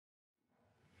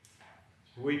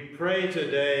We pray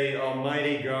today,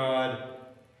 Almighty God,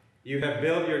 you have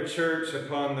built your church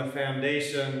upon the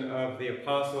foundation of the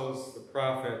apostles, the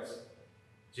prophets,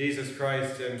 Jesus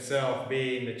Christ himself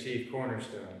being the chief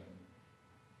cornerstone.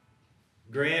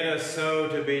 Grant us so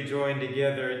to be joined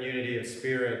together in unity of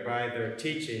spirit by their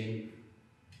teaching,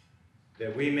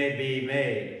 that we may be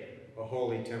made a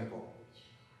holy temple.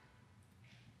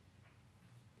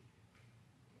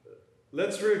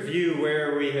 Let's review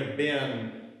where we have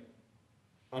been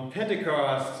on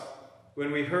Pentecost,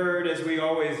 when we heard, as we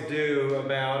always do,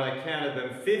 about, I counted them,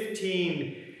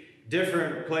 15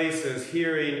 different places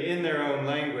hearing in their own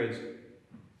language.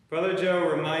 Father Joe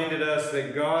reminded us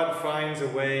that God finds a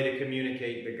way to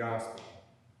communicate the gospel.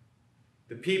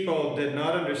 The people did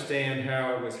not understand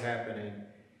how it was happening,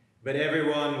 but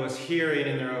everyone was hearing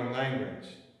in their own language.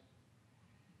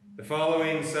 The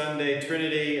following Sunday,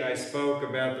 Trinity, I spoke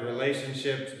about the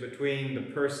relationships between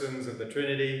the persons of the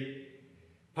Trinity,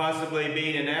 possibly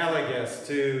being analogous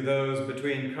to those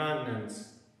between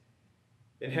continents,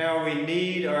 and how we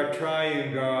need our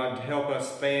triune God to help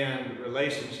us span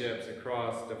relationships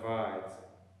across divides.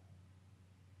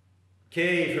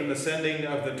 Kay, from the sending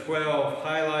of the 12,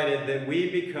 highlighted that we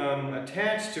become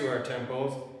attached to our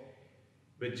temples,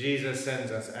 but Jesus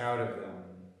sends us out of them.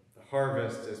 The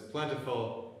harvest is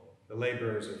plentiful, the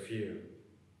laborers are few.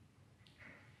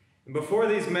 And before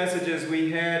these messages,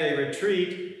 we had a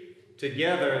retreat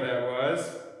together, that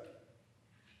was.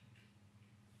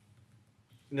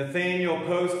 Nathaniel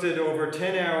posted over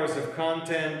 10 hours of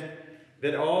content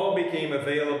that all became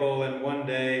available in one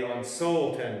day on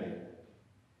soul tending.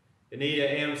 Anita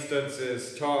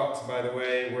Amstutz's talks, by the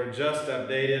way, were just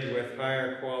updated with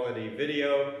higher quality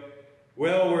video,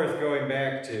 well worth going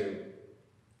back to.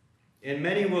 And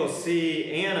many will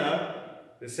see Anna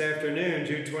this afternoon,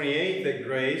 June 28th at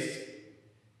Grace.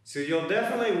 So you'll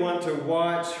definitely want to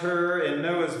watch her and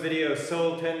Noah's video,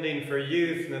 Soul Tending for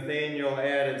Youth. Nathaniel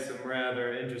added some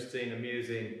rather interesting,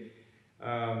 amusing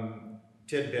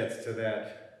tidbits to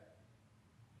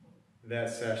that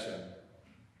session.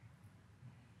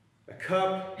 A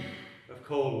cup of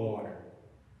cold water.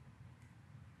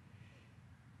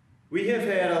 We have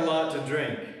had a lot to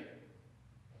drink.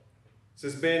 This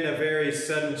has been a very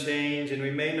sudden change, and we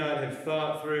may not have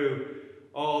thought through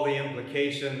all the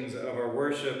implications of our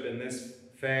worship in this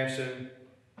fashion.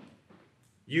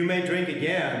 You may drink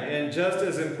again, and just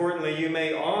as importantly, you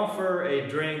may offer a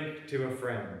drink to a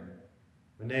friend,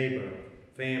 a neighbor,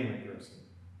 a family person.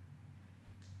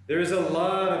 There is a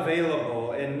lot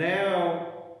available, and now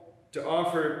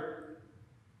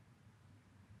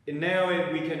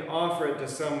we can offer it to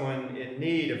someone in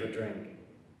need of a drink.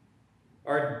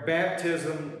 Our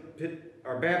baptismal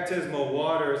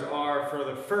waters are, for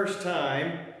the first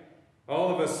time,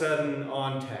 all of a sudden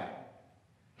on tap.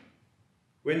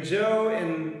 When Joe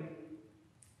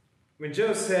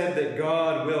said that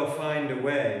God will find a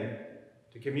way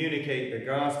to communicate the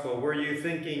gospel, were you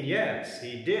thinking, yes,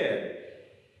 he did?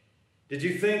 Did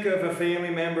you think of a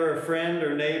family member, a friend,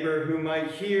 or neighbor who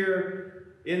might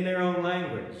hear in their own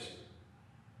language?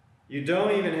 You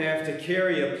don't even have to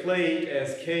carry a plate,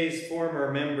 as Kay's former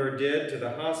member did, to the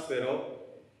hospital.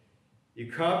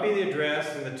 You copy the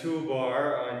address in the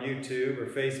toolbar on YouTube or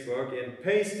Facebook and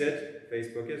paste it,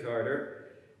 Facebook is harder,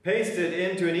 paste it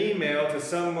into an email to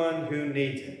someone who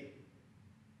needs it.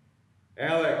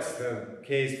 Alex,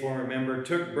 Kay's former member,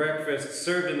 took breakfast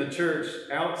served in the church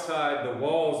outside the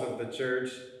walls of the church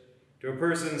to a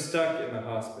person stuck in the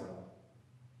hospital.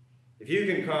 If you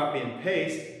can copy and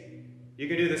paste, you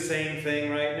can do the same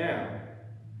thing right now.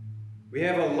 We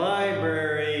have a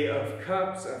library of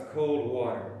cups of cold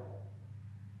water.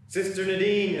 Sister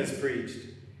Nadine has preached.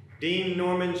 Dean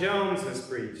Norman Jones has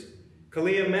preached.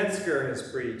 Kalia Metzger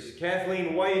has preached.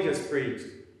 Kathleen White has preached,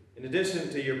 in addition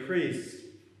to your priests.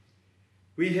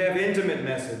 We have intimate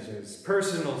messages,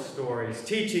 personal stories,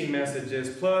 teaching messages,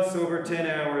 plus over 10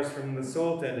 hours from the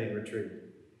soul tending retreat.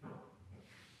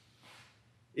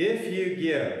 If you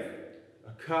give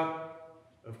a cup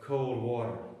of cold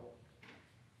water,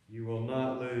 you will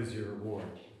not lose your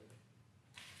reward.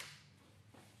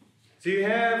 So you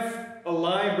have a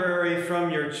library from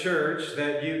your church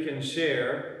that you can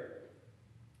share,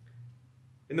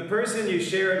 and the person you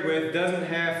share it with doesn't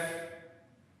have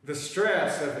the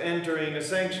stress of entering a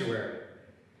sanctuary.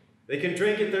 They can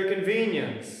drink at their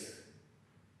convenience.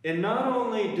 And not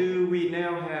only do we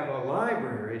now have a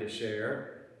library to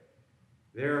share,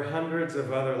 there are hundreds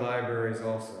of other libraries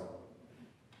also.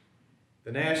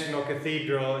 The National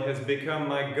Cathedral has become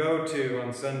my go-to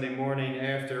on Sunday morning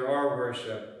after our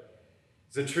worship.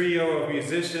 It's a trio of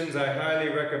musicians I highly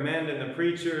recommend, and the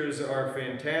preachers are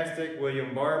fantastic.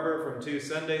 William Barber from 2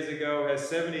 Sundays ago has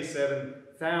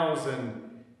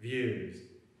 77,000 views.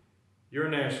 Your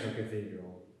National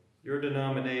Cathedral, your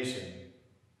denomination.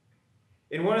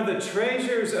 And one of the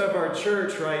treasures of our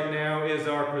church right now is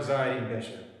our presiding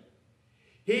bishop.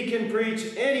 He can preach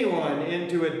anyone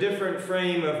into a different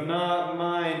frame of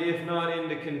mind, if not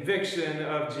into conviction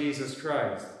of Jesus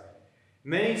Christ.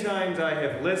 Many times I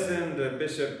have listened to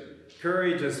Bishop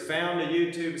Curry, just found a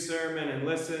YouTube sermon and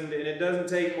listened, and it doesn't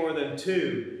take more than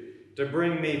 2 to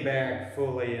bring me back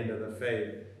fully into the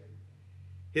faith.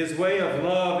 His Way of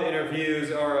Love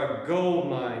interviews are a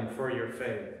goldmine for your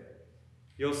faith.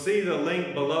 You'll see the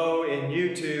link below in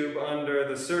YouTube under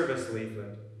the service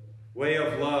leaflet, Way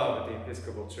of Love at the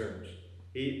Episcopal Church.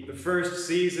 The first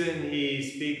season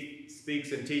he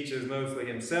speaks and teaches mostly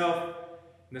himself.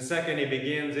 In the second, he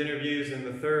begins interviews, and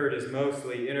the third is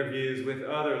mostly interviews with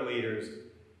other leaders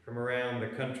from around the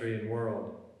country and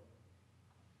world.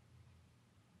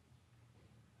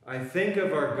 I think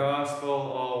of our gospel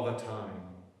all the time.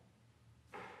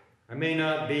 I may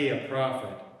not be a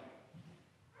prophet,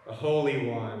 a holy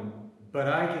one, but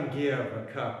I can give a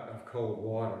cup of cold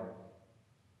water.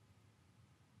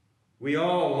 We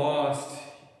all lost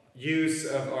use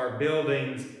of our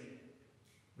buildings,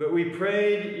 but we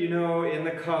prayed, in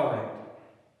the collect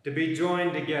to be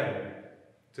joined together,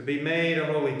 to be made a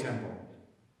holy temple.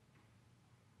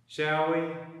 Shall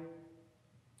we?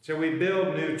 Shall we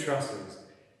build new trusses,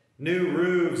 new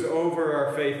roofs over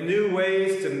our faith, new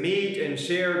ways to meet and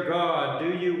share God?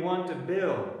 Do you want to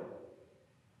build?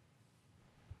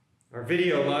 Our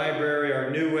video library, our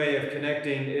new way of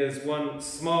connecting, is one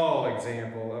small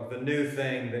example of the new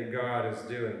thing that God is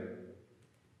doing.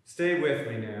 Stay with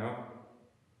me now.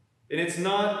 And it's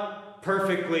not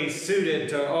perfectly suited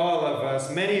to all of us.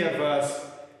 Many of us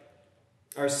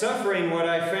are suffering what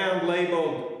I found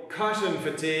labeled caution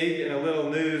fatigue in a little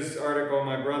news article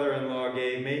my brother-in-law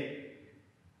gave me.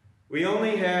 We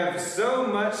only have so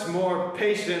much more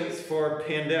patience for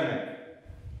pandemic.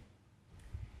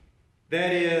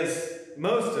 That is,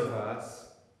 most of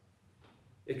us,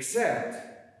 except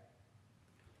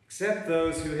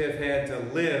those who have had to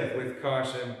live with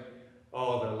caution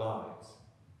all their lives.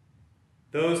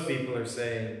 Those people are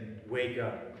saying, wake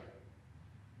up.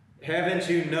 Haven't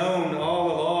you known all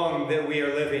along that we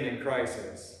are living in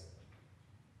crisis?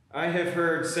 I have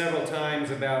heard several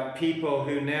times about people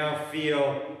who now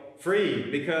feel free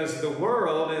because the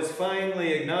world is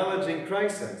finally acknowledging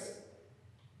crisis.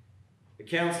 The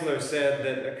counselor said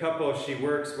that a couple she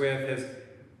works with has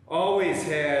always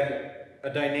had a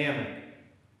dynamic.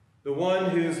 The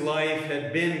one whose life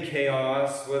had been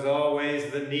chaos was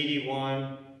always the needy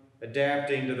one,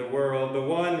 adapting to the world. The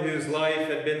one whose life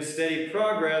had been steady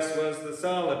progress was the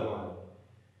solid one.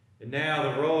 And now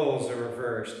the roles are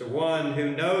reversed. The one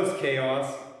who knows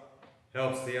chaos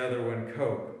helps the other one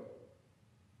cope.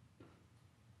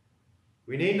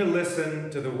 We need to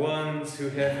listen to the ones who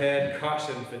have had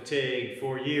caution fatigue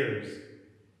for years,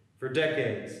 for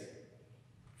decades,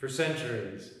 for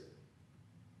centuries.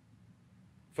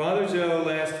 Father Joe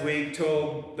last week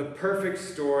told the perfect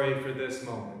story for this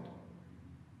moment.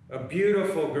 A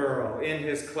beautiful girl in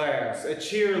his class, a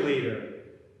cheerleader,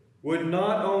 would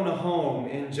not own a home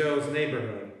in Joe's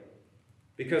neighborhood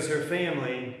because her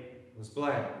family was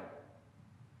black.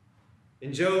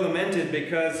 And Joe lamented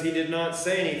because he did not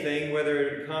say anything, whether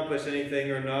it accomplished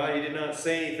anything or not. He did not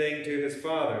say anything to his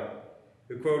father,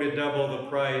 who quoted double the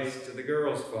price to the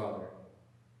girl's father.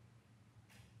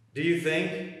 Do you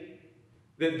think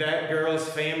that girl's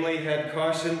family had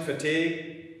caution fatigue?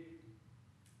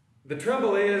 The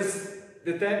trouble is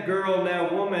that girl, now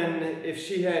woman, if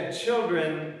she had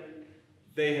children,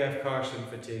 they have caution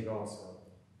fatigue also.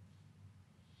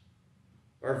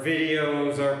 Our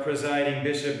videos, our presiding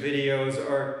bishop videos,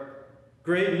 are a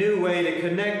great new way to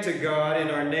connect to God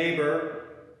and our neighbor.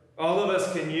 All of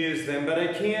us can use them, but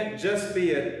I can't just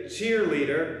be a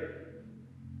cheerleader.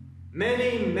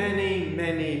 Many, many,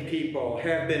 many people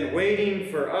have been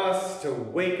waiting for us to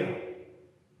wake up.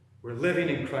 We're living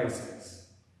in crisis.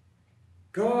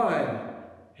 God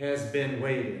has been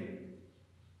waiting.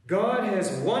 God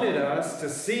has wanted us to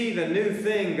see the new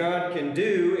thing God can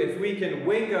do if we can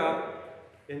wake up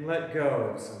and let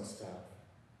go of some stuff.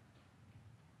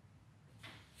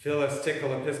 Phyllis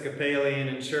Tickle, Episcopalian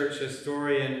and church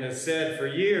historian, has said for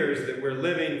years that we're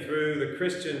living through the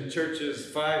Christian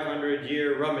church's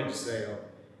 500-year rummage sale.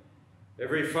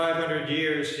 Every 500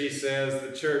 years, she says,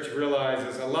 the church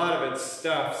realizes a lot of its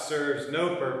stuff serves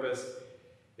no purpose.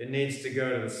 It needs to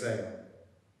go to the sale.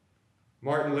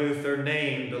 Martin Luther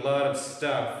named a lot of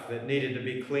stuff that needed to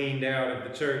be cleaned out of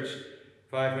the church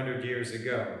 500 years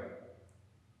ago.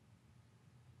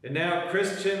 And now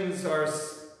Christians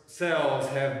ourselves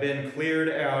have been cleared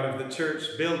out of the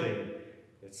church building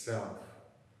itself.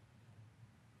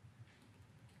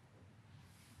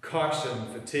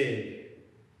 Caution fatigue.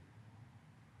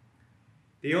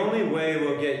 The only way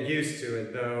we'll get used to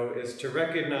it, though, is to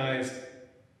recognize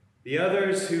the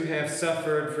others who have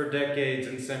suffered for decades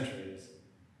and centuries,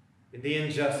 and the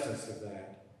injustice of that.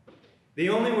 The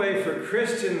only way for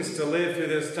Christians to live through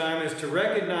this time is to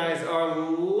recognize our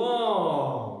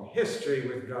long history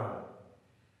with God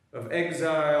of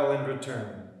exile and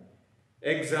return,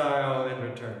 exile and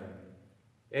return,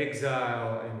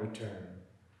 exile and return.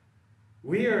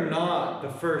 We are not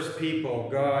the first people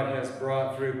God has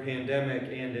brought through pandemic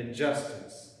and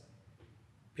injustice.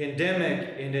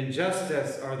 Pandemic and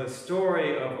injustice are the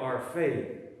story of our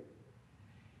faith.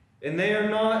 And they are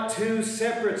not two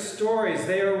separate stories.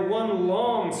 They are one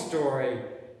long story.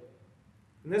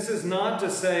 And this is not to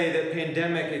say that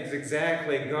pandemic is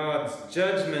exactly God's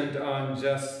judgment on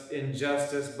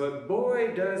injustice, but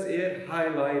boy, does it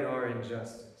highlight our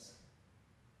injustice.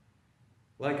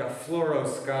 Like a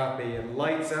fluoroscopy, it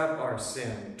lights up our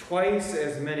sin. Twice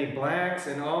as many blacks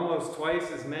and almost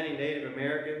twice as many Native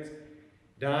Americans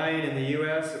dying in the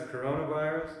U.S. of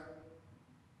coronavirus.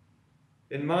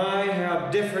 And my, how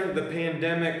different the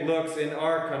pandemic looks in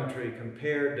our country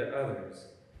compared to others.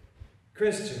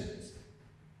 Christians,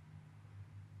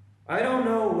 I don't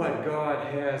know what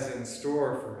God has in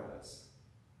store for us.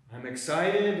 I'm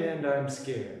excited and I'm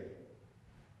scared.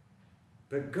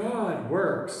 But God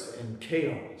works in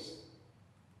chaos.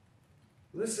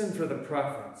 Listen for the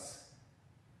prophets.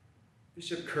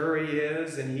 Bishop Curry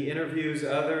is, and he interviews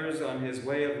others on his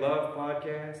Way of Love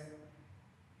podcast.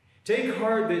 Take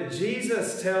heart that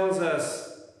Jesus tells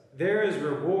us there is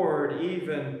reward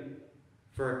even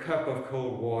for a cup of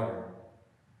cold water.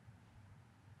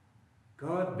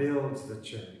 God builds the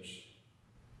church.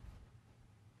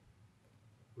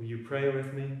 Will you pray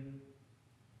with me?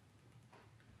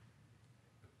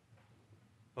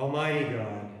 Almighty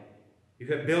God, you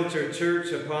have built your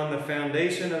church upon the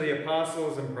foundation of the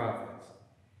apostles and prophets,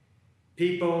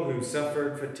 people who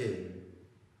suffered fatigue.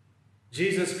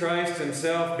 Jesus Christ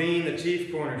himself being the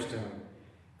chief cornerstone,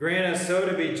 grant us so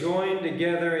to be joined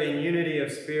together in unity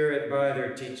of spirit by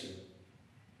their teaching,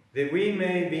 that we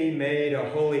may be made a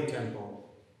holy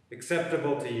temple,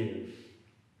 acceptable to you.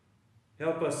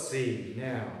 Help us see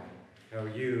now how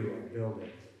you are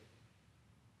building.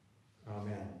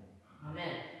 Amen.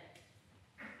 Amen.